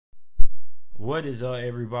What is up,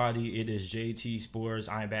 everybody? It is JT Sports.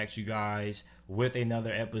 I'm back to you guys with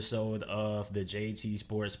another episode of the JT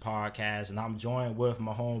Sports Podcast, and I'm joined with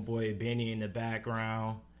my homeboy Benny in the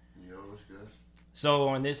background. Yo, what's good? So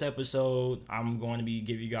on this episode, I'm going to be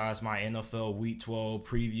giving you guys my NFL Week 12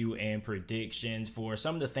 preview and predictions for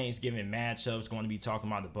some of the Thanksgiving matchups. Going to be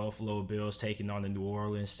talking about the Buffalo Bills taking on the New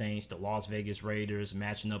Orleans Saints, the Las Vegas Raiders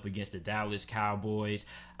matching up against the Dallas Cowboys.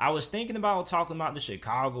 I was thinking about talking about the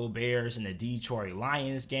Chicago Bears and the Detroit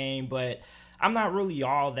Lions game, but I'm not really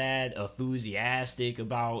all that enthusiastic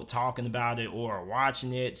about talking about it or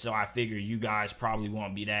watching it, so I figure you guys probably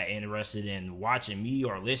won't be that interested in watching me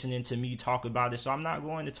or listening to me talk about it, so I'm not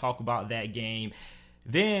going to talk about that game.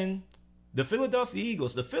 Then, the Philadelphia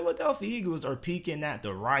Eagles. The Philadelphia Eagles are peaking at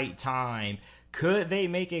the right time. Could they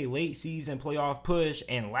make a late season playoff push?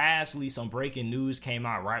 And lastly, some breaking news came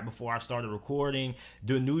out right before I started recording.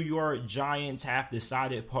 The New York Giants have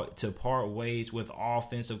decided to part ways with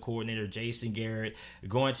offensive coordinator Jason Garrett.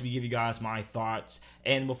 Going to be giving you guys my thoughts.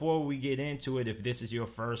 And before we get into it, if this is your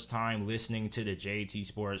first time listening to the JT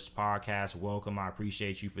Sports Podcast, welcome. I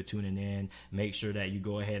appreciate you for tuning in. Make sure that you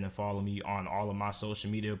go ahead and follow me on all of my social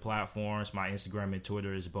media platforms. My Instagram and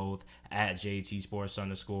Twitter is both at JT Sports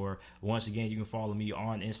 _. Once again, you can follow me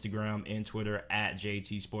on Instagram and Twitter at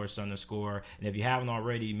JT Sports _. And if you haven't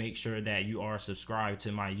already, make sure that you are subscribed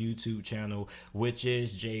to my YouTube channel, which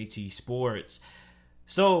is JT Sports.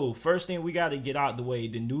 So, first thing we got to get out the way,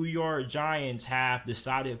 the New York Giants have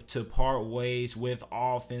decided to part ways with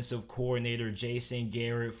offensive coordinator Jason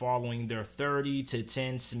Garrett following their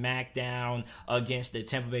 30-10 smackdown against the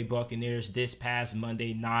Tampa Bay Buccaneers this past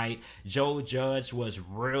Monday night. Joe Judge was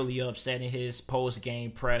really upset in his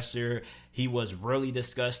post-game presser. He was really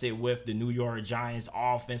disgusted with the New York Giants'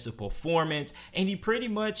 offensive performance, and he pretty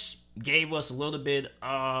much gave us a little bit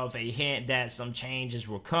of a hint that some changes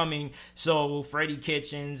were coming. So Freddie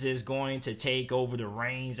Kitchens is going to take over the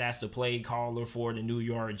reins as the play caller for the New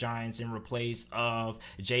York Giants in replace of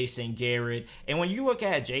Jason Garrett. And when you look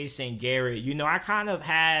at Jason Garrett, you know, I kind of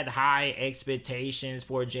had high expectations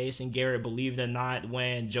for Jason Garrett, believe it or not,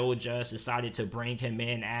 when Joe Judge decided to bring him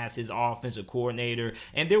in as his offensive coordinator.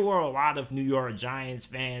 And there were a lot of New York Giants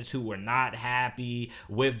fans who were not happy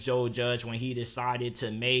with Joe Judge when he decided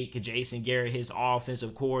to make Jason Garrett his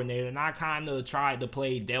offensive coordinator, and I kind of tried to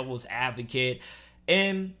play devil's advocate.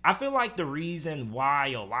 And I feel like the reason why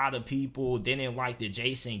a lot of people didn't like the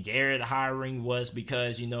Jason Garrett hiring was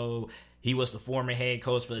because, you know, he was the former head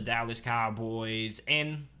coach for the Dallas Cowboys,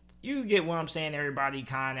 and you get what I'm saying. Everybody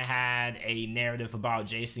kind of had a narrative about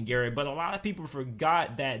Jason Garrett, but a lot of people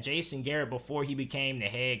forgot that Jason Garrett, before he became the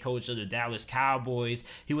head coach of the Dallas Cowboys,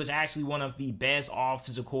 he was actually one of the best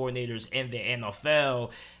offensive coordinators in the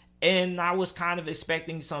NFL. And I was kind of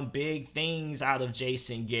expecting some big things out of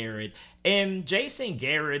Jason Garrett. And Jason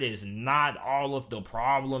Garrett is not all of the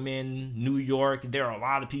problem in New York. There are a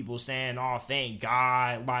lot of people saying, oh, thank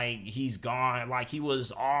God, like, he's gone. Like, he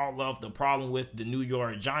was all of the problem with the New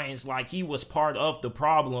York Giants. Like, he was part of the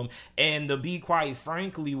problem. And to be quite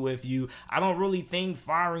frankly with you, I don't really think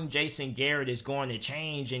firing Jason Garrett is going to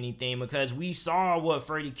change anything, because we saw what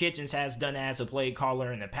Freddie Kitchens has done as a play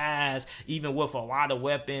caller in the past, even with a lot of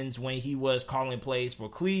weapons when he was calling plays for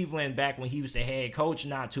Cleveland back when he was the head coach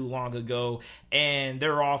not too long ago. And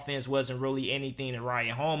their offense wasn't really anything to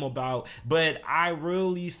write home about. But I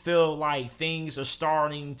really feel like things are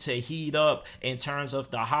starting to heat up in terms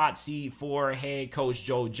of the hot seat for head coach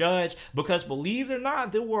Joe Judge, because believe it or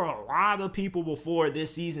not, there were a lot of people before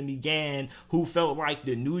this season began who felt like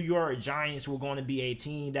the New York Giants were going to be a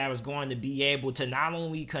team that was going to be able to not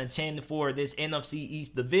only contend for this NFC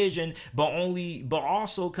East division, but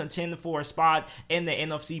also contend for a spot in the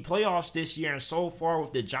NFC playoffs this year. And so far,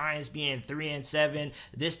 with the Giants being 3-7,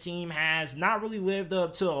 this team has not really lived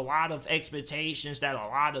up to a lot of expectations that a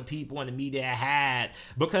lot of people in the media had.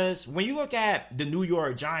 Because when you look at the New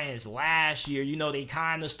York Giants last year, you know, they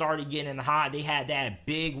kind of started getting hot. They had that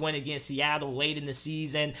big win against Seattle late in the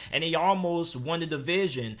season, and they almost won the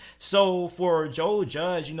division. So for Joe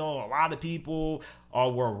Judge, you know, a lot of people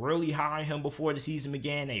were really high on him before the season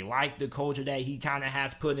began. They liked the culture that he kind of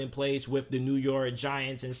has put in place with the New York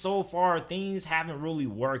Giants. And so far, things haven't really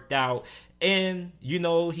worked out. And, you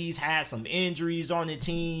know, he's had some injuries on the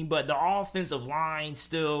team, but the offensive line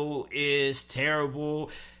still is terrible.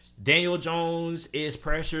 Daniel Jones is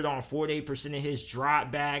pressured on 48% of his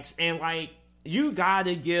dropbacks. And, like, you got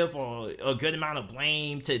to give a good amount of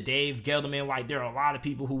blame to Dave Gettleman. Like, there are a lot of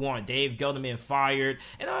people who want Dave Gettleman fired,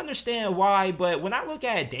 and I understand why, but when I look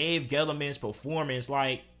at Dave Gettleman's performance,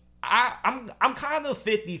 like, I'm kind of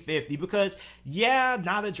 50-50 because, yeah,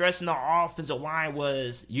 not addressing the offensive line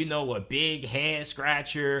was, a big head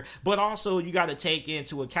scratcher, but also you got to take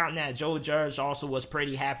into account that Joe Judge also was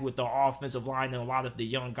pretty happy with the offensive line and a lot of the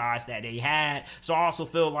young guys that they had. So I also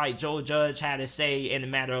feel like Joe Judge had a say in the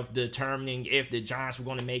matter of determining if the Giants were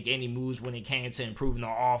going to make any moves when it came to improving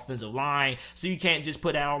the offensive line. So you can't just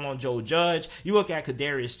put that all on Joe Judge. You look at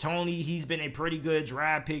Kadarius Toney, he's been a pretty good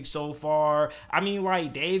draft pick so far. I mean,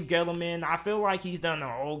 like Dave Gettleman, I feel like he's done an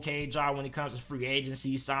okay job when it comes to free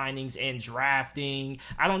agency signings and drafting.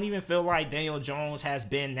 I don't even feel like Daniel Jones has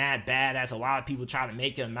been that bad as a lot of people try to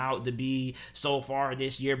make him out to be so far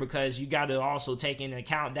this year, because you got to also take into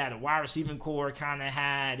account that the wide receiving core kind of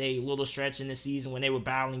had a little stretch in the season when they were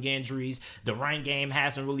battling injuries. The run game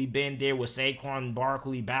hasn't really been there with Saquon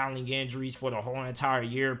Barkley battling injuries for the whole entire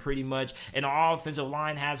year pretty much, and the offensive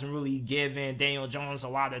line hasn't really given Daniel Jones a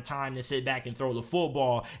lot of time to sit back and throw the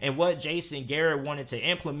football. And what Jason Garrett wanted to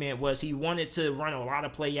implement was he wanted to run a lot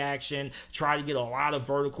of play action, try to get a lot of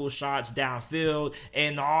vertical shots downfield,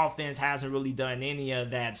 and the offense hasn't really done any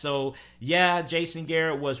of that. So yeah, Jason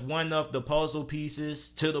Garrett was one of the puzzle pieces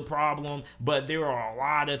to the problem, but there are a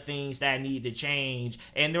lot of things that need to change,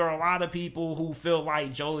 and there are a lot of people who feel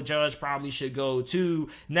like Joe Judge probably should go too.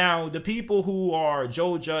 Now, the people who are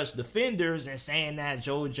Joe Judge defenders and saying that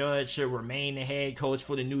Joe Judge should remain the head coach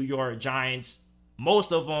for the New York Giants,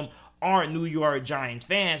 most of them aren't New York Giants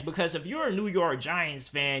fans, because if you're a New York Giants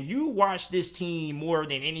fan, you watch this team more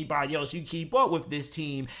than anybody else. You keep up with this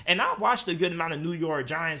team, and I watched a good amount of New York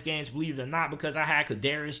Giants games, believe it or not, because I had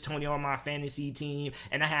Kadarius Toney on my fantasy team,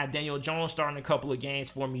 and I had Daniel Jones starting a couple of games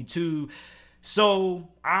for me too. So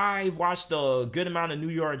I watched a good amount of New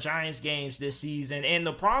York Giants games this season, and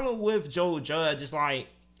the problem with Joe Judge is like,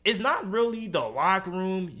 it's not really the locker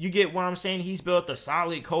room. You get what I'm saying? He's built a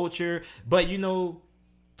solid culture, but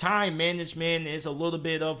time management is a little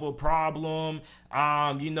bit of a problem.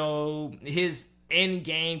 His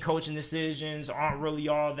in-game coaching decisions aren't really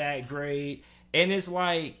all that great. And it's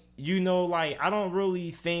like, I don't really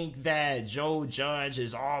think that Joe Judge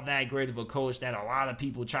is all that great of a coach that a lot of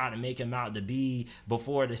people try to make him out to be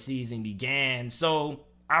before the season began. So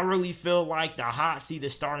I really feel like the hot seat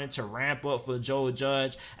is starting to ramp up for Joe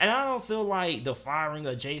Judge, and I don't feel like the firing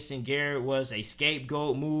of Jason Garrett was a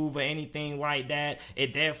scapegoat move or anything like that.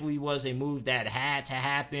 It definitely was a move that had to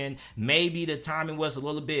happen. Maybe the timing was a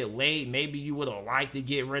little bit late. Maybe you would have liked to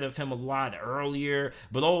get rid of him a lot earlier,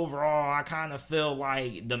 but overall, I kind of feel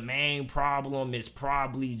like the main problem is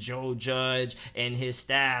probably Joe Judge and his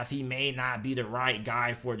staff. He may not be the right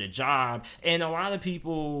guy for the job, and a lot of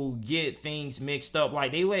people get things mixed up.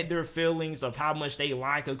 Like, they let their feelings of how much they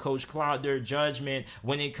like a coach cloud their judgment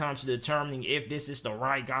when it comes to determining if this is the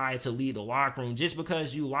right guy to lead the locker room. Just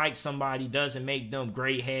because you like somebody doesn't make them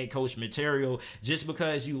great head coach material. Just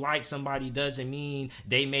because you like somebody doesn't mean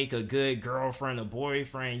they make a good girlfriend or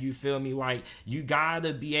boyfriend. You feel me? Like, you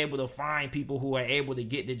gotta be able to find people who are able to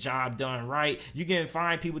get the job done right. You can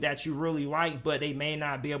find people that you really like, but they may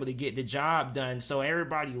not be able to get the job done. So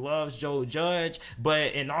everybody loves Joe Judge,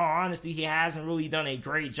 but in all honesty, he hasn't really done a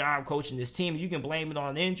great job coaching this team. You can blame it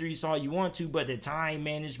on injuries all you want to, but the time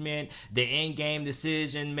management, the in-game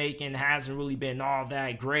decision making hasn't really been all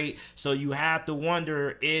that great. So you have to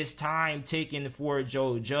wonder, is time ticking for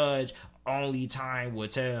Joe Judge? Only time will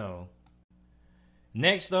tell.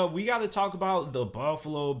 Next up, we got to talk about the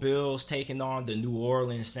Buffalo Bills taking on the New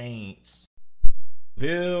Orleans Saints.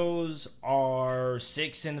 Bills are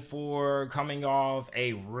 6-4, coming off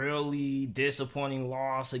a really disappointing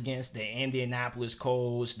loss against the Indianapolis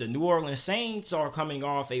Colts. The New Orleans Saints are coming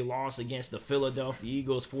off a loss against the Philadelphia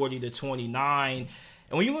Eagles, 40-29. And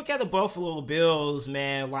when you look at the Buffalo Bills,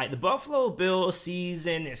 man, like, the Buffalo Bills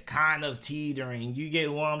season is kind of teetering. You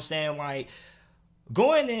get what I'm saying? Like,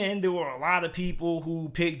 going in, there were a lot of people who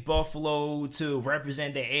picked Buffalo to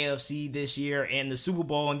represent the AFC this year in the Super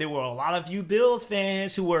Bowl, and there were a lot of you Bills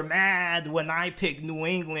fans who were mad when I picked New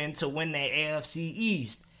England to win the AFC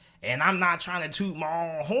East. And I'm not trying to toot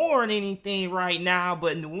my own horn or anything right now,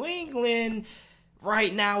 but New England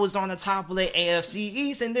right now is on the top of the AFC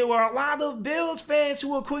East, and there were a lot of Bills fans who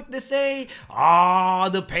were quick to say,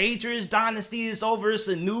 the Patriots dynasty is over. It's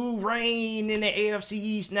a new reign in the AFC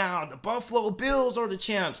East now. The Buffalo Bills are the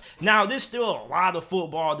champs. Now, there's still a lot of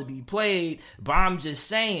football to be played, but I'm just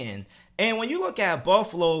saying And when you look at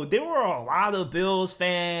Buffalo, there were a lot of Bills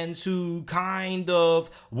fans who kind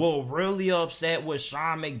of were really upset with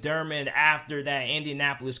Sean McDermott after that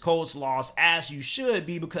Indianapolis Colts loss, as you should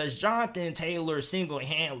be, because Jonathan Taylor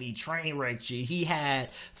single-handedly train wrecked you. He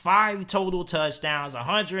had 5 total touchdowns,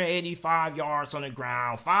 185 yards on the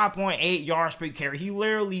ground, 5.8 yards per carry. He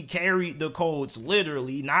literally carried the Colts,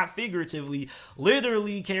 literally, not figuratively,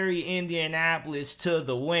 literally carried Indianapolis to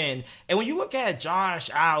the win. And when you look at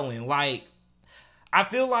Josh Allen, I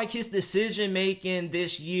feel like his decision making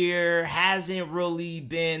this year hasn't really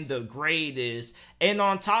been the greatest. And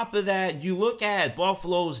on top of that, you look at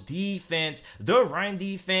Buffalo's defense, their run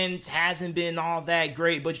defense hasn't been all that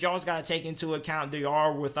great, but you always got to take into account they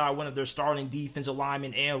are without one of their starting defensive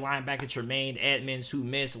linemen and linebacker Tremaine Edmonds, who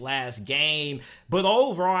missed last game. But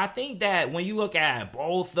overall, I think that when you look at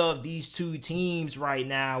both of these two teams right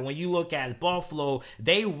now, when you look at Buffalo,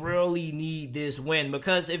 they really need this win,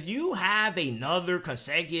 because if you have another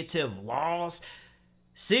consecutive loss,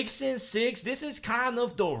 6-6, this is kind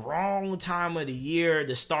of the wrong time of the year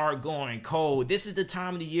to start going cold. This is the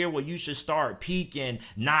time of the year where you should start peaking,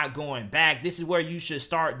 not going back. This is where you should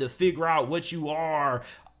start to figure out what you are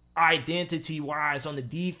identity-wise on the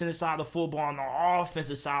defensive side of football, on the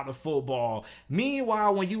offensive side of football.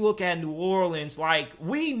 Meanwhile, when you look at New Orleans,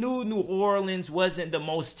 we knew New Orleans wasn't the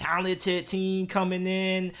most talented team coming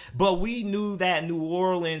in, but we knew that New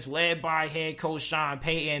Orleans, led by head coach Sean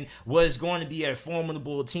Payton, was going to be a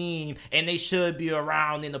formidable team, and they should be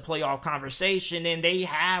around in the playoff conversation, and they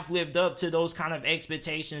have lived up to those kind of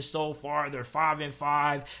expectations so far. They're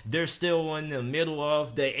 5-5. They're still in the middle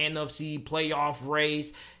of the NFC playoff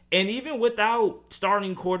race. And even without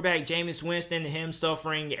starting quarterback Jameis Winston and him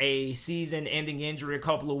suffering a season-ending injury a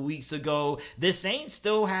couple of weeks ago, the Saints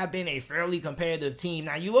still have been a fairly competitive team.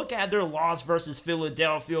 Now, you look at their loss versus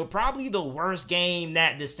Philadelphia, probably the worst game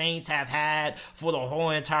that the Saints have had for the whole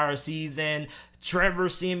entire season. Trevor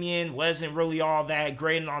Siemian wasn't really all that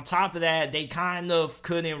great, and on top of that, they kind of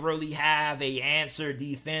couldn't really have an answer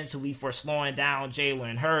defensively for slowing down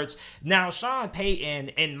Jalen Hurts. Now, Sean Payton,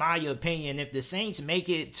 in my opinion, if the Saints make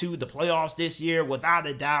it to the playoffs this year, without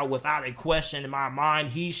a doubt, without a question in my mind,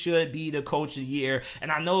 he should be the coach of the year.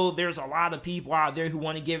 And I know there's a lot of people out there who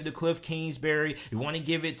want to give it to Cliff Kingsbury, who want to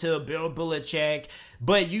give it to Bill Belichick,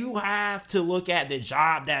 but you have to look at the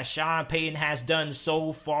job that Sean Payton has done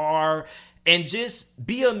so far and just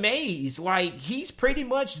be amazed. He's pretty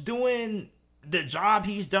much doing the job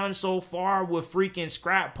he's done so far with freaking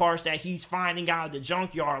scrap parts that he's finding out of the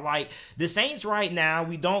junkyard. The Saints right now,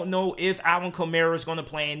 we don't know if Alvin Kamara is going to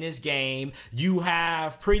play in this game. You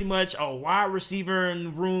have pretty much a wide receiver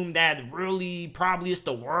room that really probably is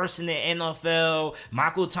the worst in the NFL.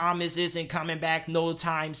 Michael Thomas isn't coming back no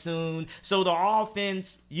time soon. So the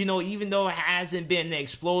offense, even though it hasn't been the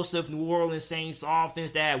explosive New Orleans Saints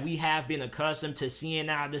offense that we have been accustomed to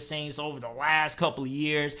seeing out of the Saints over the last couple of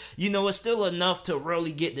years, it's still enough to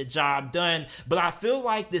really get the job done. But I feel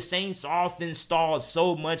like the Saints offense stalled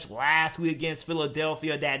so much last week against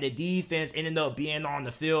Philadelphia that the defense ended up being on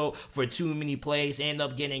the field for too many plays, ended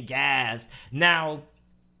up getting gassed. Now,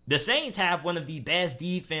 the Saints have one of the best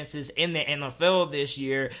defenses in the NFL this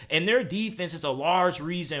year, and their defense is a large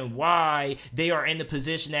reason why they are in the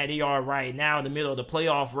position that they are right now in the middle of the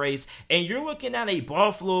playoff race. And you're looking at a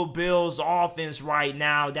Buffalo Bills offense right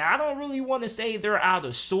now that I don't really want to say they're out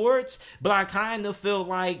of sorts, but I kind of feel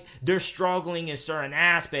like they're struggling in certain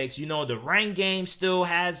aspects. The run game still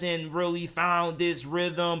hasn't really found this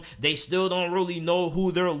rhythm. They still don't really know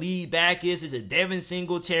who their lead back is. Is it Devin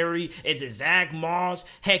Singletary? Is it Zach Moss?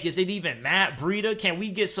 Heck, is it even Matt Breida? Can we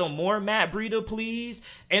get some more Matt Breida, please?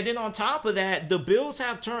 And then on top of that, the Bills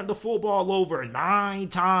have turned the football over 9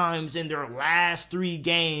 times in their last 3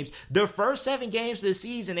 games. Their first 7 games of the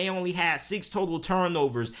season, they only had 6 total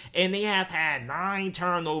turnovers, and they have had 9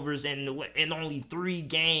 turnovers in only 3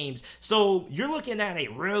 games. So you're looking at a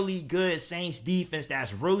really good Saints defense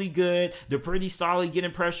that's really good. They're pretty solid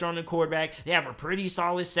getting pressure on the quarterback. They have a pretty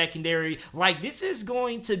solid secondary. This is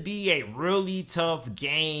going to be a really tough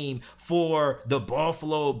game for the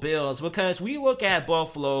Buffalo Bills, because we look at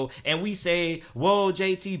Buffalo and we say, whoa,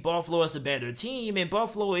 JT, Buffalo is a better team, and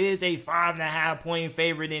Buffalo is a 5.5 point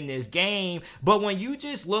favorite in this game. But when you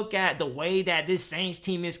just look at the way that this Saints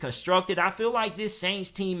team is constructed, I feel like this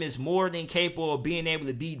Saints team is more than capable of being able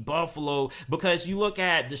to beat Buffalo, because you look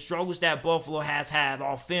at the struggles that Buffalo has had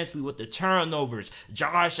offensively with the turnovers,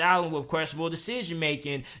 Josh Allen with questionable decision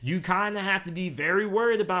making. You kind of have to be very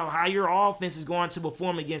worried about how your offense is going to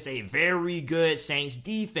perform against a very good Saints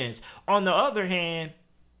defense. On the other hand,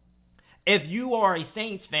 If you are a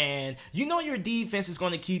Saints fan, you know your defense is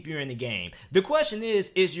going to keep you in the game. The question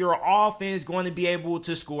is your offense going to be able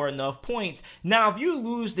to score enough points? Now, if you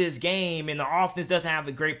lose this game and the offense doesn't have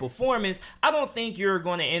a great performance, I don't think you're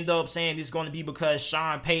going to end up saying it's going to be because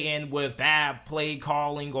Sean Payton with bad play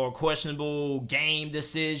calling or questionable game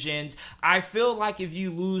decisions. I feel like if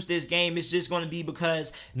you lose this game, it's just going to be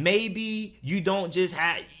because maybe you don't just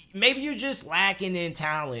have... Maybe you're just lacking in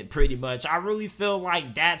talent, pretty much. I really feel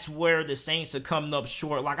like that's where the Saints are coming up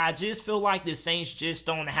short. Like, I just feel like the Saints just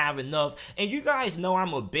don't have enough. And you guys know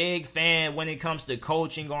I'm a big fan when it comes to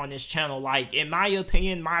coaching on this channel. Like, in my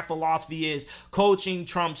opinion, my philosophy is coaching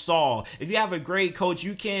trumps all. If you have a great coach,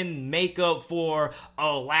 you can make up for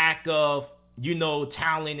a lack of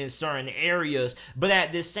talent in certain areas. But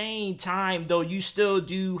at the same time, though, you still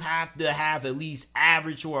do have to have at least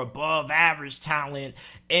average or above average talent.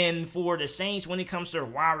 And for the Saints, when it comes to their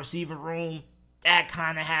wide receiver room, that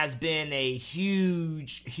kind of has been a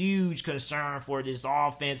huge concern for this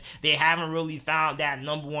offense. They haven't really found that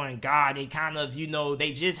number one guy. They kind of,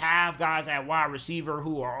 they just have guys at wide receiver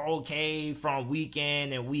who are okay from week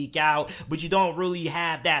in and week out, but you don't really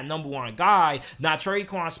have that number one guy. Now,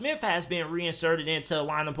 Tre'Quan Smith has been reinserted into the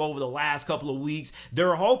lineup over the last couple of weeks.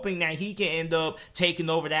 They're hoping that he can end up taking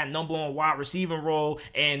over that number one wide receiver role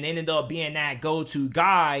and ended up being that go-to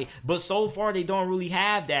guy, but so far they don't really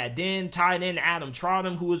have that. Then tight end Adam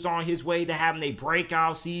Trotton, who is on his way to having a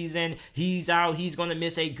breakout season, he's out. He's going to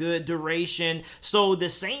miss a good duration. So the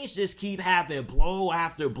Saints just keep having blow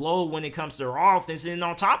after blow when it comes to their offense. And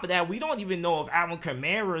on top of that, we don't even know if Alvin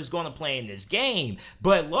Kamara is going to play in this game.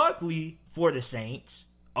 But luckily for the Saints,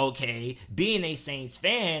 okay, being a Saints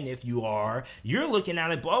fan, if you are, you're looking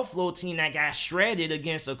at a Buffalo team that got shredded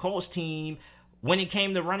against a Colts team when it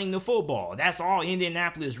came to running the football. That's all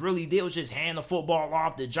Indianapolis really did, was just hand the football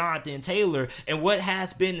off to Jonathan Taylor. And what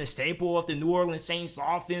has been the staple of the New Orleans Saints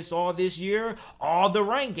offense all this year? All the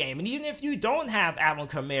run game. And even if you don't have Alvin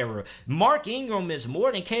Kamara, Mark Ingram is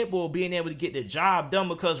more than capable of being able to get the job done,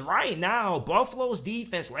 because right now, Buffalo's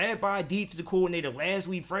defense, led by defensive coordinator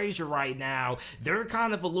Leslie Frazier right now, they're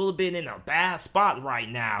kind of a little bit in a bad spot right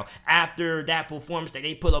now after that performance that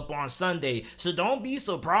they put up on Sunday. So don't be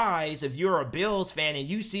surprised if you're a Bills fan and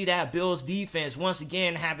you see that Bills defense once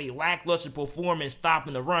again have a lackluster performance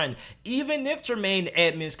stopping the run. Even if Tremaine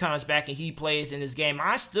Edmonds comes back and he plays in this game,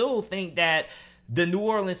 I still think that the New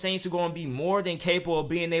Orleans Saints are going to be more than capable of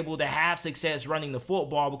being able to have success running the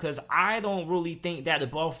football, because I don't really think that the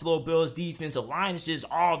Buffalo Bills defensive line is just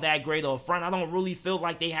all that great up front. I don't really feel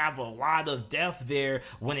like they have a lot of depth there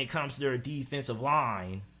when it comes to their defensive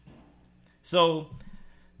line. So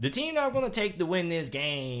the team that I'm going to take to win this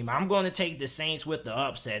game, I'm going to take the Saints with the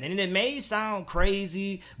upset. And it may sound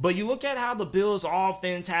crazy, but you look at how the Bills'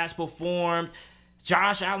 offense has performed.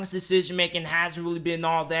 Josh Allen's decision-making hasn't really been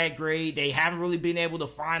all that great. They haven't really been able to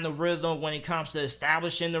find the rhythm when it comes to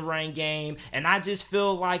establishing the run game. And I just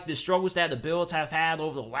feel like the struggles that the Bills have had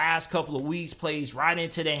over the last couple of weeks plays right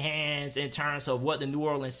into their hands in terms of what the New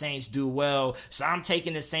Orleans Saints do well. So I'm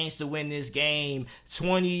taking the Saints to win this game.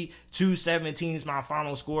 22-17 is my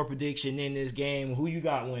final score prediction in this game. Who you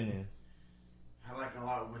got winning? I like a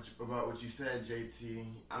lot about what you said, JT.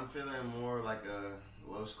 I'm feeling more like a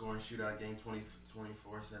low-scoring shootout game, 24-17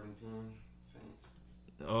 Saints.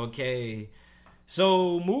 Okay.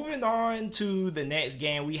 So moving on to the next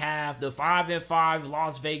game, we have the 5-5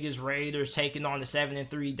 Las Vegas Raiders taking on the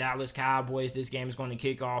 7-3 Dallas Cowboys. This game is going to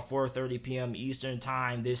kick off 4:30 p.m. Eastern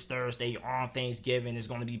Time this Thursday on Thanksgiving. It's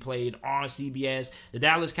going to be played on CBS. The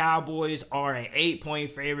Dallas Cowboys are an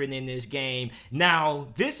 8-point favorite in this game. Now,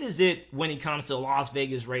 this is it when it comes to the Las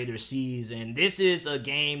Vegas Raiders season. This is a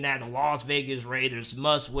game that the Las Vegas Raiders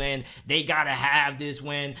must win. They got to have this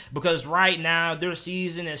win, because right now their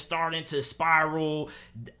season is starting to spiral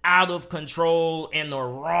out of control in the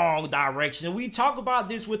wrong direction. We talk about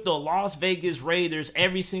this with the Las Vegas Raiders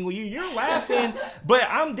every single year. You're laughing, but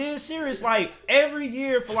I'm dead serious. Like, every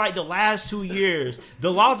year for like the last 2 years,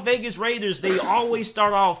 the Las Vegas Raiders, they always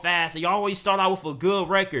start off fast. They always start out with a good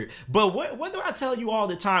record. But what do I tell you all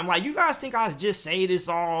the time? Like, you guys think I just say this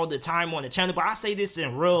all the time on the channel, but I say this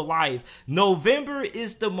in real life. November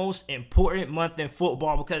is the most important month in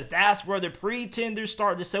football, because that's where the pretenders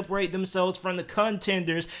start to separate themselves from the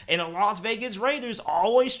contenders, and the Las Vegas Raiders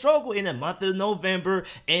always struggle in the month of November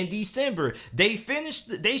and December. They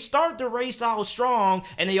start the race out strong,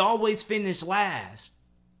 and they always finish last.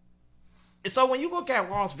 So when you look at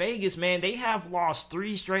Las Vegas, man, they have lost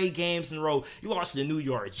 3 straight games in a row. You lost to the New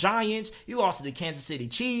York Giants, you lost to the Kansas City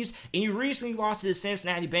Chiefs, and you recently lost to the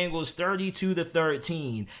Cincinnati Bengals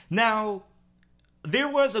 32-13. Now, there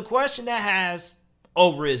was a question that has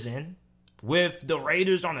arisen with the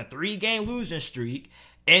Raiders on a 3-game losing streak.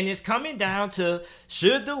 And it's coming down to,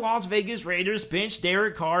 should the Las Vegas Raiders bench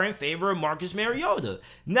Derek Carr in favor of Marcus Mariota?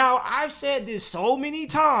 Now, I've said this so many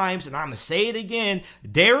times, and I'm going to say it again.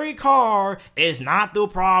 Derek Carr is not the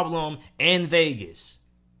problem in Vegas.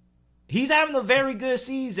 He's having a very good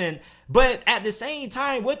season, but at the same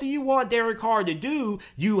time, what do you want Derek Carr to do?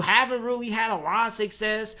 You haven't really had a lot of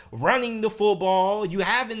success running the football. You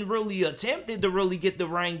haven't really attempted to really get the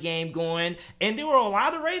run game going. And there were a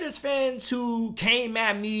lot of Raiders fans who came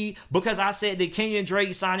at me because I said the Kenyon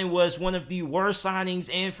Drake signing was one of the worst signings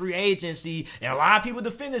in free agency. And a lot of people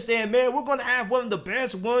defended saying, man, we're going to have one of the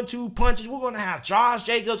best 1-2 punches. We're going to have Josh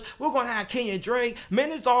Jacobs. We're going to have Kenyon Drake. Man,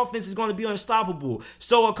 this offense is going to be unstoppable.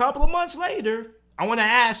 So a couple of months later, I want to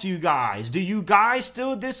ask you guys, do you guys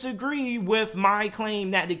still disagree with my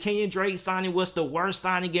claim that the Kenyon Drake signing was the worst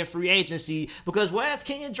signing in free agency? Because what has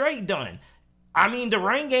Kenyon Drake done? I mean, the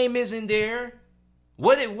run game isn't there.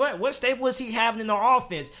 What state was he having in the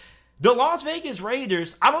offense? The Las Vegas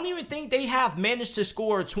Raiders, I don't even think they have managed to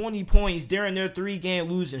score 20 points during their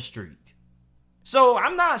 3-game losing streak. So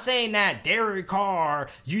I'm not saying that Derek Carr,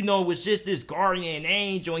 was just this guardian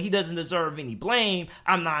angel and he doesn't deserve any blame.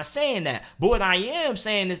 I'm not saying that. But what I am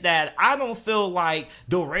saying is that I don't feel like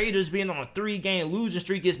the Raiders being on a 3-game losing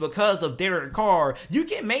streak is because of Derek Carr. You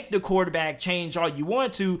can make the quarterback change all you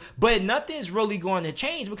want to, but nothing's really going to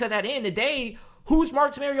change because at the end of the day, who's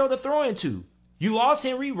Marcus Mariota throwing to? You lost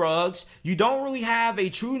Henry Ruggs. You don't really have a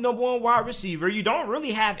true number 1 wide receiver. You don't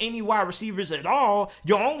really have any wide receivers at all.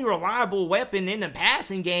 Your only reliable weapon in the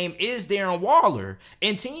passing game is Darren Waller.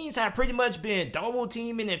 And teams have pretty much been double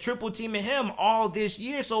teaming and triple teaming him all this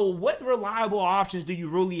year. So what reliable options do you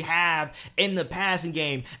really have in the passing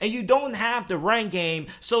game? And you don't have the run game.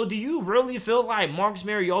 So do you really feel like Marcus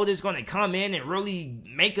Mariota is going to come in and really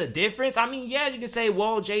make a difference? I mean, yeah, you can say,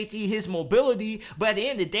 well, JT, his mobility. But at the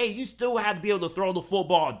end of the day, you still have to be able to throw the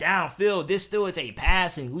football downfield. This still is a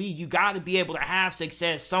passing league. You got to be able to have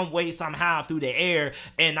success some way, somehow through the air.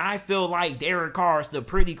 And I feel like Derek Carr is the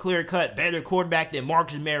pretty clear-cut better quarterback than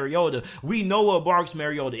Marcus Mariota. We know what Marcus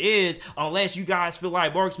Mariota is, unless you guys feel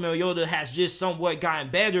like Marcus Mariota has just somewhat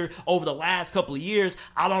gotten better over the last couple of years.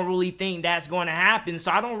 I don't really think that's going to happen.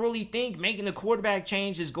 So I don't really think making a quarterback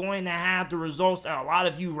change is going to have the results that a lot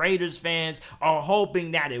of you Raiders fans are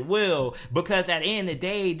hoping that it will. Because at the end of the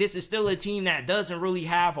day, this is still a team that doesn't really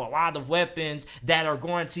have a lot of weapons that are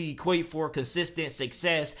going to equate for consistent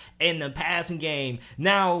success in the passing game.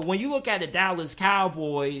 Now, when you look at the Dallas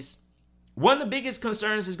Cowboys, one of the biggest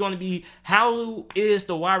concerns is going to be how is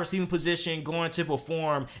the wide receiving position going to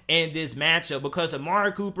perform in this matchup, because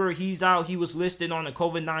Amari Cooper, he's out. He was listed on the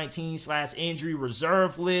COVID-19/injury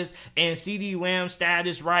reserve list, and CeeDee Lamb's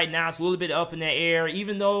status right now is a little bit up in the air,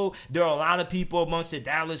 even though there are a lot of people amongst the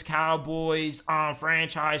Dallas Cowboys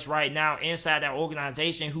franchise right now inside that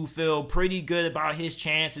organization who feel pretty good about his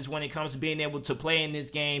chances when it comes to being able to play in this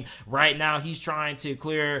game. Right now, he's trying to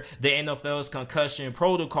clear the NFL's concussion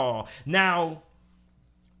protocol. Now,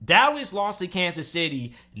 Dallas lost to Kansas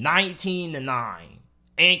City 19-9.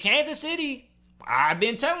 And Kansas City, I've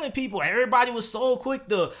been telling people, everybody was so quick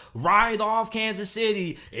to ride off Kansas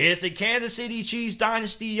City. Is the Kansas City Chiefs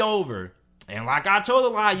dynasty over? And like I told a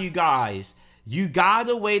lot of you guys, you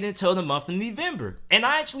gotta wait until the month of November. And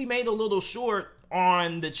I actually made a little short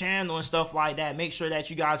on the channel and stuff like that. Make sure that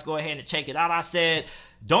you guys go ahead and check it out. I said,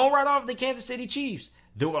 don't write off the Kansas City Chiefs.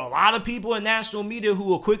 There were a lot of people in national media who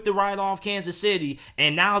were quick to write off Kansas City,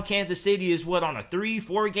 and now Kansas City is on a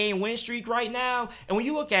 3-4 game win streak right now. And when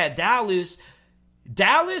you look at Dallas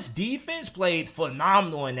defense played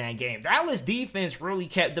phenomenal in that game. Dallas defense really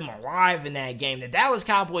kept them alive in that game. The Dallas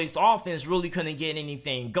Cowboys offense really couldn't get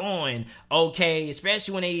anything going, okay,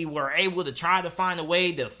 especially when they were able to try to find a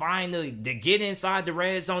way to get inside the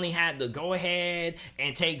red zone. They had to go ahead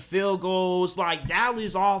and take field goals. Like,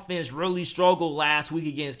 Dallas offense really struggled last week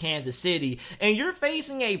against Kansas City, and you're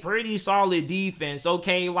facing a pretty solid defense,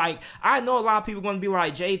 okay? Like, I know a lot of people are going to be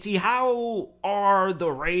like, JT, how are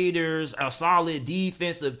the Raiders a solid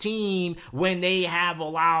defensive team when they have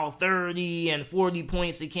allowed 30 and 40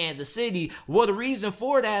 points to Kansas City? Well, the reason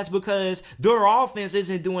for that is because their offense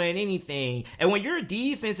isn't doing anything. And when your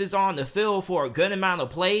defense is on the field for a good amount of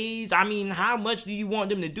plays, I mean, how much do you want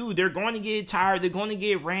them to do? They're going to get tired. They're going to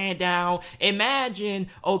get ran down. Imagine,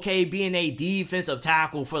 okay, being a defensive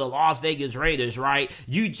tackle for the Las Vegas Raiders, right?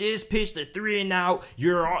 You just pitched a 3-and-out.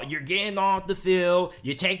 You're getting off the field.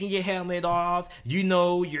 You're taking your helmet off.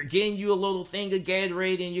 You're getting you a little thing of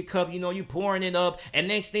Gatorade in your cup, you're pouring it up, and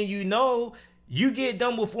next thing you know, You get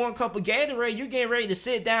done with one cup of Gatorade, you're getting ready to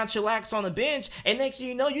sit down, chillax on the bench, and next thing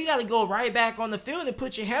you know, you got to go right back on the field and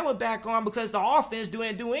put your helmet back on because the offense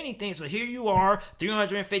didn't do anything. So here you are,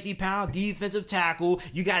 350-pound defensive tackle.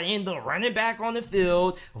 You got to end up running back on the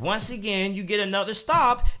field. Once again, you get another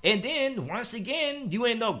stop, and then once again, you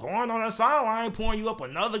end up going on the sideline, pouring you up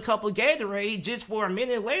another cup of Gatorade. Just for a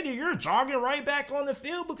minute later, you're jogging right back on the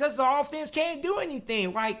field because the offense can't do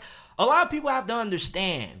anything. Like, a lot of people have to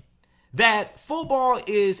understand that football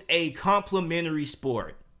is a complementary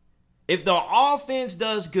sport. If the offense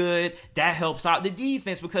does good, that helps out the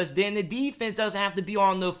defense because then the defense doesn't have to be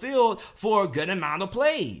on the field for a good amount of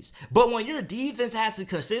plays. But when your defense has to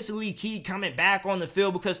consistently keep coming back on the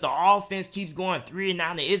field because the offense keeps going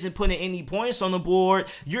 3-and-out and isn't putting any points on the board,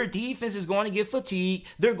 your defense is going to get fatigued.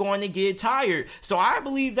 They're going to get tired. So I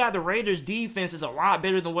believe that the Raiders defense is a lot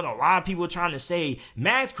better than what a lot of people are trying to say.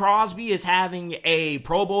 Max Crosby is having a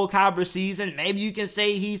Pro Bowl caliber season. Maybe you can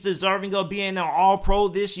say he's deserving of being an All-Pro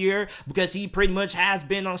this year, because he pretty much has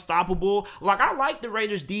been unstoppable. Like, I like the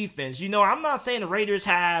Raiders defense. You know, I'm not saying the Raiders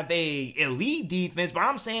have a elite defense, but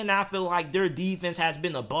I'm saying I feel like their defense has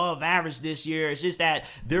been above average this year. It's just that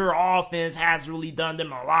their offense has really done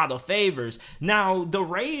them a lot of favors. Now, the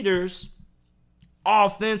Raiders,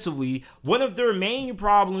 offensively, one of their main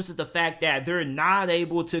problems is the fact that they're not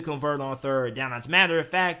able to convert on third down. As a matter of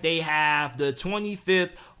fact, they have the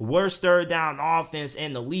 25th worst third down offense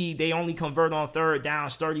in the league. They only convert on third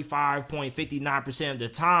downs 35.59% of the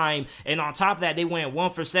time. And on top of that, they went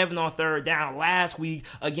 1 for 7 on third down last week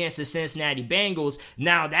against the Cincinnati Bengals.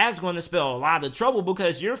 Now, that's going to spell a lot of trouble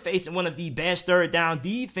because you're facing one of the best third down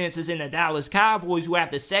defenses in the Dallas Cowboys, who have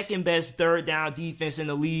the second best third down defense in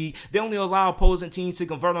the league. They only allow opposing teams to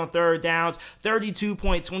convert on third downs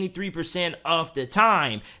 32.23% of the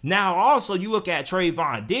time. Now, also, you look at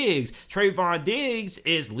Trayvon Diggs. Trayvon Diggs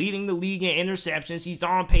is leading the league in interceptions. He's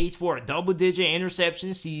on pace for a double-digit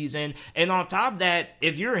interception season. And on top of that,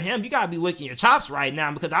 if you're him, you got to be licking your chops right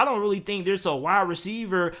now because I don't really think there's a wide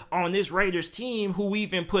receiver on this Raiders team who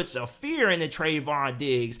even puts a fear into Trayvon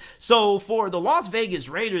Diggs. So for the Las Vegas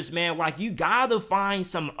Raiders, man, like, you got to find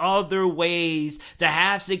some other ways to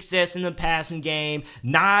have success in the passing game,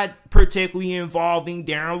 not particularly involving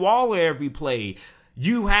Darren Waller every play.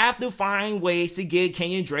 You have to find ways to get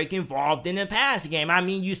Kenyon Drake involved in the passing game. I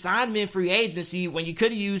mean, you signed him in free agency when you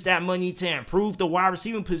could have used that money to improve the wide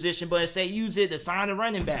receiving position, but instead use it to sign a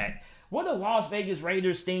running back. What a Las Vegas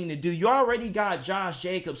Raiders thing to do. You already got Josh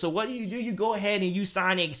Jacobs. So what do? You go ahead and you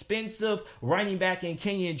sign an expensive running back in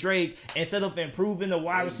Kenyon Drake instead of improving the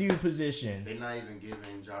wide receiver position. They're not even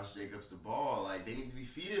giving Josh Jacobs the ball. Like, they need to be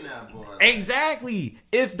feeding that ball. Exactly.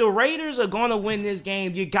 If the Raiders are going to win this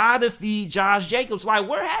game, you got to feed Josh Jacobs. Like,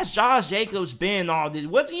 where has Josh Jacobs been all this?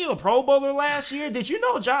 Wasn't he a Pro Bowler last year? Did you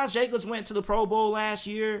know Josh Jacobs went to the Pro Bowl last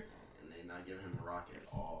year?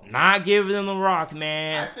 Not giving them the rock,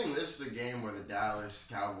 man. I think this is a game where the Dallas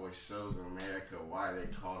Cowboys shows America why they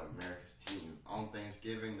call it America's team. On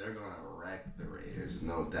Thanksgiving, they're going to wreck the Raiders,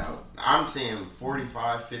 no doubt. I'm seeing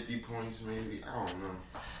 45, 50 points maybe. I don't know.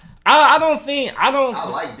 I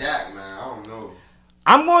like Dak, man. I don't know.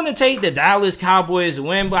 I'm going to take the Dallas Cowboys to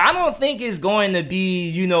win, but I don't think it's going to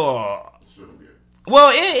be,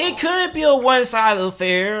 well, it could be a one-sided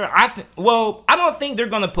affair. I don't think they're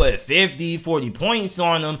going to put 50, 40 points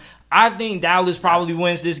on them. I think Dallas probably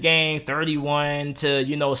wins this game 31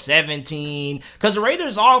 to, 17. Because the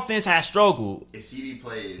Raiders' offense has struggled. If CD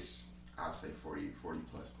plays, I'll say 40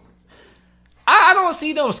 plus points. I don't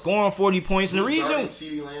see them scoring 40 points. And the reason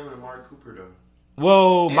CD Lamb and Amari Cooper, though.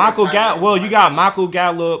 Well, you got Michael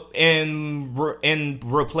Gallup in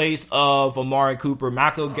replace of Amari Cooper.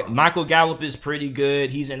 Michael Gallup is pretty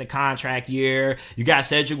good. He's in the contract year. You got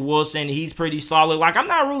Cedric Wilson. He's pretty solid. Like, I'm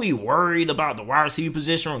not really worried about the wide receiver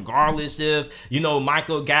position, regardless if,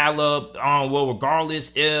 Michael Gallup,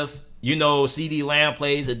 regardless if, CD Lamb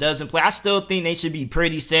plays, it doesn't play. I still think they should be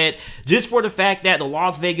pretty set just for the fact that the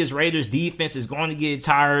Las Vegas Raiders defense is going to get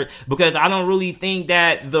tired because I don't really think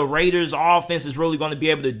that the Raiders offense is really going to be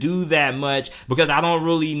able to do that much because I don't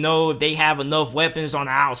really know if they have enough weapons on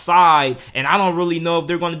the outside and I don't really know if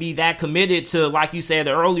they're going to be that committed to, like you said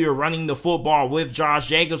earlier, running the football with Josh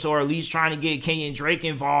Jacobs or at least trying to get Kenyon Drake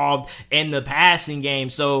involved in the passing game.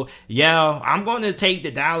 So, yeah, I'm going to take the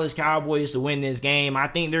Dallas Cowboys to win this game. I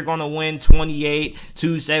think they're going to win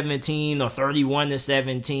 28-17 or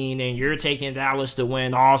 31-17, and you're taking Dallas to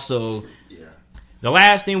win also. Yeah. The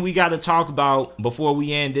last thing we got to talk about before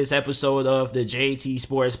we end this episode of the JT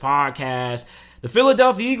Sports Podcast, the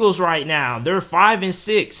Philadelphia Eagles right now, they're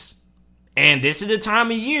 5-6. And this is the time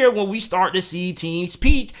of year when we start to see teams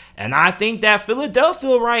peak. And I think that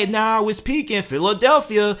Philadelphia right now is peaking.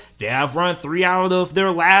 Philadelphia, they have run 3 out of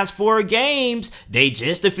their last 4 games. They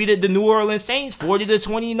just defeated the New Orleans Saints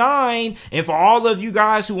 40-29. And for all of you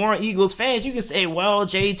guys who aren't Eagles fans, you can say, well,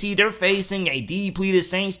 JT, they're facing a depleted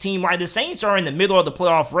Saints team. Like, the Saints are in the middle of the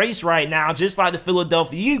playoff race right now, just like the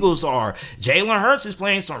Philadelphia Eagles are. Jalen Hurts is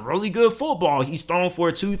playing some really good football. He's thrown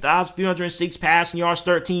for 2,306 passing yards,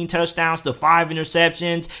 13 touchdowns to 5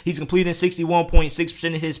 interceptions. He's completing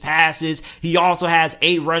 61.6% of his passes. He also has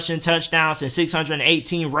 8 rushing touchdowns and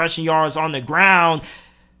 618 rushing yards on the ground.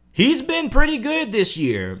 He's been pretty good this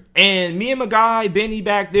year. And me and my guy, Benny,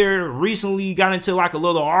 back there recently got into like a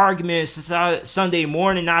little argument Sunday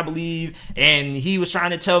morning, I believe. And he was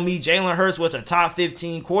trying to tell me Jalen Hurts was a top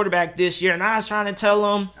 15 quarterback this year. And I was trying to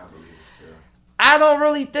tell him, I don't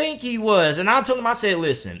really think he was. And I told him, I said,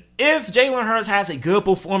 listen, if Jalen Hurts has a good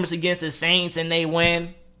performance against the Saints and they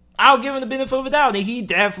win, I'll give him the benefit of the doubt. And he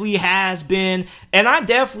definitely has been. And I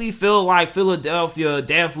definitely feel like Philadelphia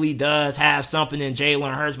definitely does have something in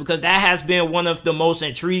Jalen Hurts, because that has been one of the most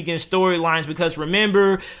intriguing storylines. Because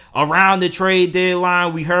remember, around the trade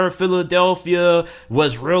deadline, we heard Philadelphia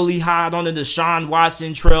was really hot on the Deshaun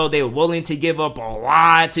Watson trail. They were willing to give up a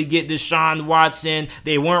lot to get Deshaun Watson.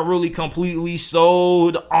 They weren't really completely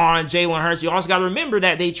sold on Jalen Hurts. You also got to remember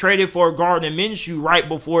that they traded for Gardner Minshew right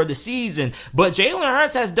before the season. But Jalen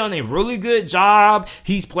Hurts has done a really good job.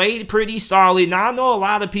 He's played pretty solid. Now, I know a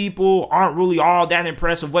lot of people aren't really all that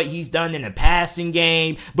impressed with what he's done in the passing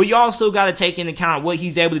game, but you also got to take into account what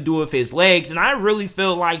he's able to do with his legs. And I really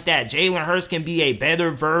feel like that Jalen Hurts can be a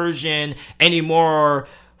better version, any more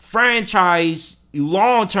franchise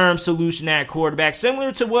long-term solution at quarterback,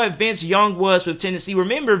 similar to what Vince Young was with Tennessee.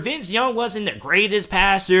 Remember, Vince Young wasn't the greatest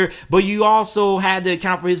passer, but you also had to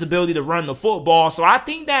account for his ability to run the football. So I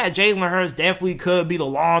think that Jalen Hurts definitely could be the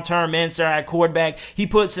long-term answer at quarterback. He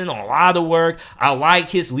puts in a lot of work. I like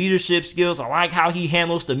his leadership skills. I like how he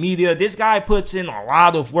handles the media. This guy puts in a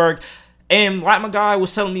lot of work. And like my guy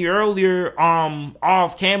was telling me earlier,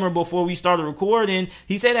 off camera before we started recording,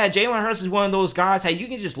 he said that Jalen Hurts is one of those guys that you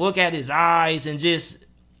can just look at his eyes and just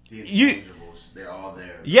they're all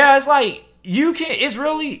there. Yeah, it's like it's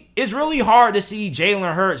really hard to see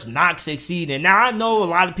Jalen Hurts not succeeding. Now, I know a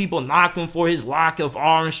lot of people knock him for his lack of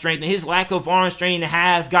arm strength, and his lack of arm strength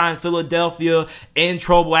has gotten Philadelphia in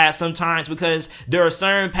trouble at sometimes, because there are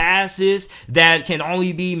certain passes that can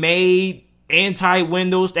only be made in tight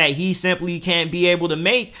windows that he simply can't be able to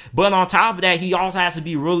make. But on top of that, he also has to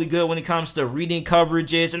be really good when it comes to reading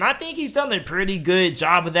coverages, and I think he's done a pretty good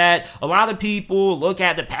job of that. A lot of people look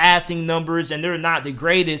at the passing numbers and they're not the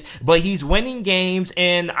greatest, but he's winning games,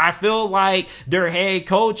 and I feel like their head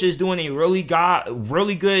coach is doing a really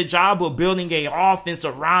good job of building a offense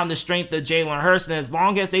around the strength of Jalen Hurts. And as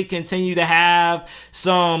long as they continue to have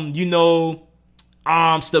some,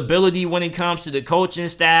 stability when it comes to the coaching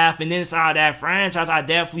staff and inside that franchise, I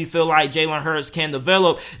definitely feel like Jalen Hurts can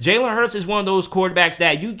develop. Jalen Hurts is one of those quarterbacks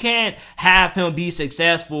that you can't have him be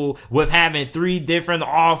successful with having 3 different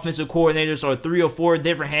offensive coordinators or 3 or 4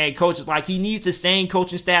 different head coaches. Like, he needs the same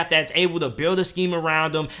coaching staff that's able to build a scheme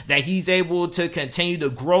around him that he's able to continue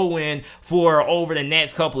to grow in for over the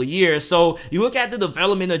next couple of years. So you look at the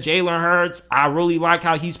development of Jalen Hurts, I really like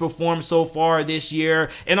how he's performed so far this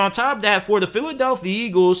year. And on top of that, for the Philadelphia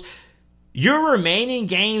Eagles, your remaining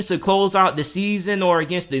games to close out the season or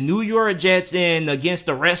against the New York Jets and against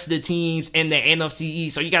the rest of the teams in the NFC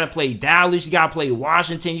East. So you got to play Dallas, you got to play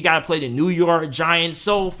Washington, you got to play the New York Giants.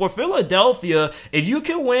 So for Philadelphia, if you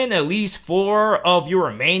can win at least 4 of your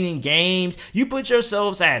remaining games, you put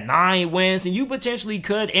yourselves at 9 wins, and you potentially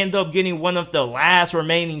could end up getting one of the last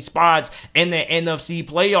remaining spots in the NFC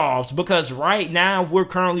playoffs. Because right now, we're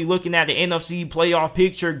currently looking at the NFC playoff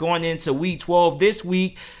picture going into week 12 this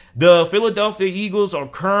week. The Philadelphia Eagles are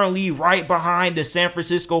currently right behind the San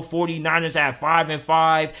Francisco 49ers at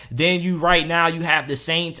 5-5. Then right now you have the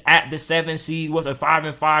Saints at the 7th seed with a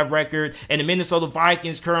 5-5 record, and the Minnesota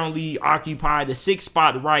Vikings currently occupy the 6th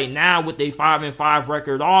spot right now with a 5-5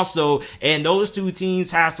 record also. And those 2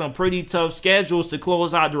 teams have some pretty tough schedules to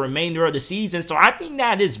close out the remainder of the season. So I think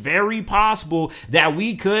that it's very possible that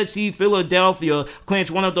we could see Philadelphia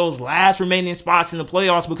clinch one of those last remaining spots in the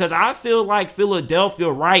playoffs, because I feel like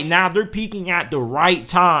Philadelphia right right now, they're peaking at the right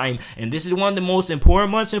time. And this is one of the most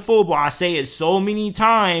important months in football. I say it so many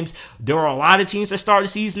times. There are a lot of teams that start the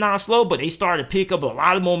season out slow, but they start to pick up a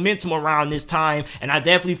lot of momentum around this time. And I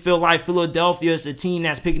definitely feel like Philadelphia is a team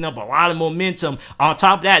that's picking up a lot of momentum. On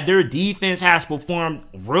top of that, their defense has performed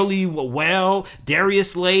really well.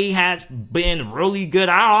 Darius Slay has been really good.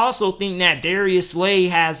 I also think that Darius Slay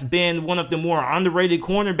has been one of the more underrated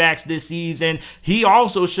cornerbacks this season. He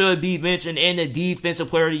also should be mentioned in the Defensive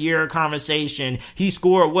Player of the Year conversation. He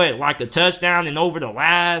scored like a touchdown in over the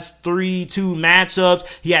last 3-2 matchups.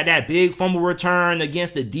 He had that big fumble return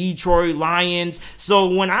against the Detroit Lions.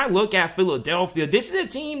 So when I look at Philadelphia, this is a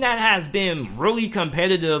team that has been really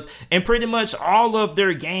competitive in pretty much all of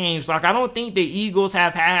their games. Like, I don't think the Eagles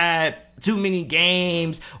have had too many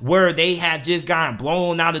games where they had just gotten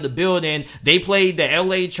blown out of the building. They played the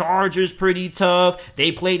LA Chargers pretty tough.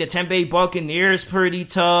 They played the Tampa Bay Buccaneers pretty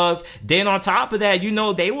tough. Then on top of that,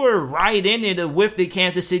 they were right in it with the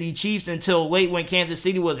Kansas City Chiefs until late when Kansas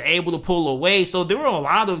City was able to pull away. So there were a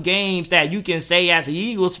lot of games that you can say as an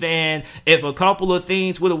Eagles fan, if a couple of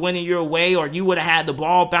things would have went in your way or you would have had the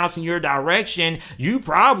ball bouncing your direction, you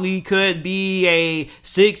probably could be a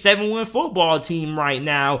 6-7 win football team right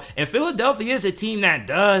now. And Philadelphia is a team that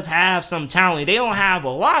does have some talent. They don't have a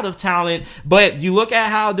lot of talent, but you look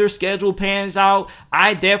at how their schedule pans out,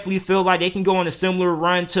 I definitely feel like they can go on a similar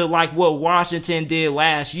run to like what Washington did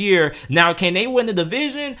last year. Now, can they win the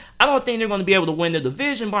division? I don't think they're going to be able to win the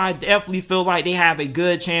division, but I definitely feel like they have a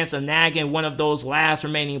good chance of nagging one of those last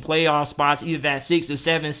remaining playoff spots, either that 6 or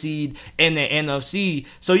 7 seed in the NFC.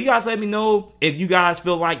 So you guys let me know if you guys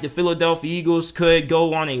feel like the Philadelphia Eagles could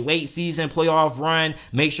go on a late season playoff run.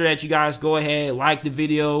 Make sure that you guys go ahead, like the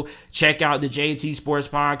video, check out the JT Sports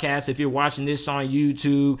Podcast. If you're watching this on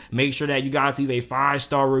YouTube, make sure that you guys leave a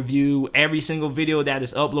 5-star review. Every single video that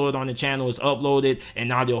is uploaded on the channel is uploaded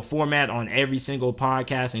in audio format on every single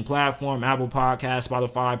podcasting platform: Apple Podcasts,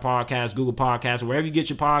 Spotify Podcasts, Google Podcasts, wherever you get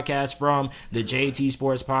your podcasts from. The JT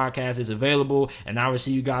Sports Podcast is available, and I will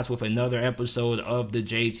see you guys with another episode of the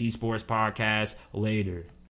JT Sports Podcast later.